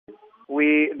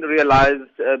We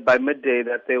realized by midday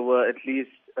that there were at least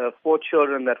 4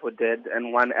 children that were dead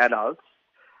and 1 adult.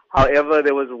 However,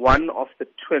 there was one of the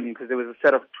twin, because there was a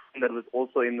set of twin that was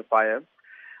also in the fire,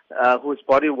 whose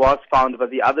body was found,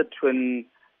 but the other twin,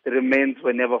 the remains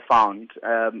were never found.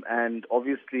 And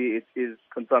obviously it is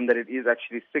confirmed that it is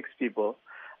actually 6 people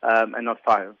and not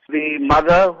 5. The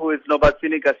mother, who is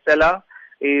Nobatsini Castella,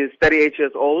 is 38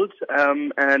 years old,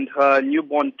 and her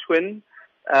newborn twin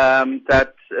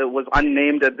that was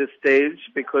unnamed at this stage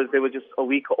because they were just a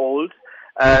week old.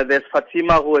 There's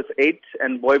Fatima, who was 8,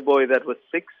 and Boy that was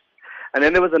 6. And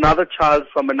then there was another child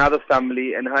from another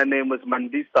family, and her name was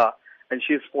Mandisa, and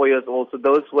she's 4 years old. So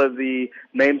those were the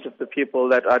names of the people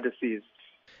that are deceased.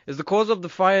 Is the cause of the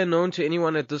fire known to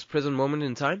anyone at this present moment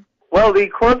in time? Well, the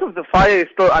cause of the fire is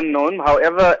still unknown.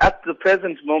 However, at the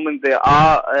present moment, there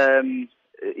are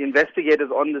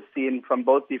investigators on the scene from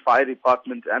both the fire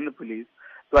department and the police,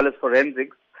 as well as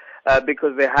forensics,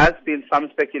 because there has been some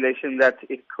speculation that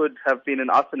it could have been an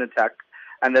arson attack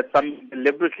and that some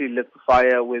deliberately lit the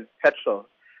fire with petrol.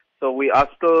 So we are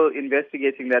still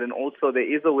investigating that, and also there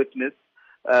is a witness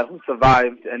who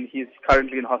survived, and he's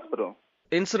currently in hospital.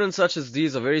 Incidents such as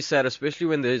these are very sad, especially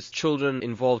when there's children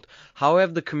involved. How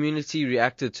have the community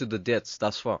reacted to the deaths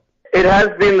thus far? It has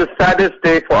been the saddest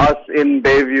day for us in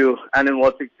Bayview and in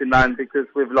Ward 69 because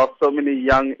we've lost so many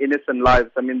young, innocent lives.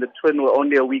 I mean, the twin were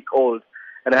only a week old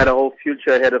and had a whole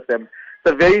future ahead of them.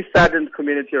 It's a very saddened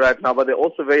community right now, but they're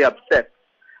also very upset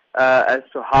as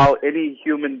to how any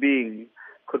human being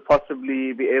could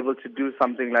possibly be able to do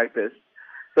something like this.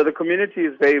 So the community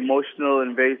is very emotional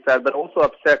and very sad, but also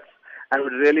upset, and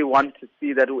would really want to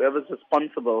see that whoever's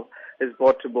responsible is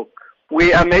brought to book.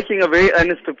 We are making a very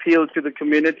earnest appeal to the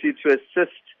community to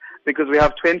assist, because we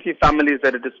have 20 families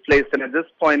that are displaced, and at this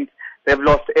point they've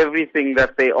lost everything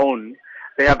that they own.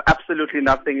 They have absolutely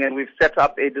nothing, and we've set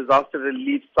up a disaster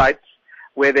relief site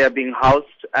where they are being housed,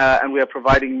 and we are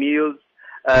providing meals,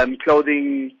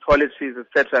 clothing, toiletries,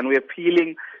 etc. And we're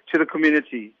appealing to the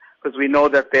community because we know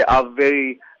that they are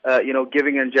very,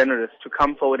 giving and generous to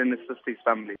come forward and assist these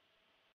families.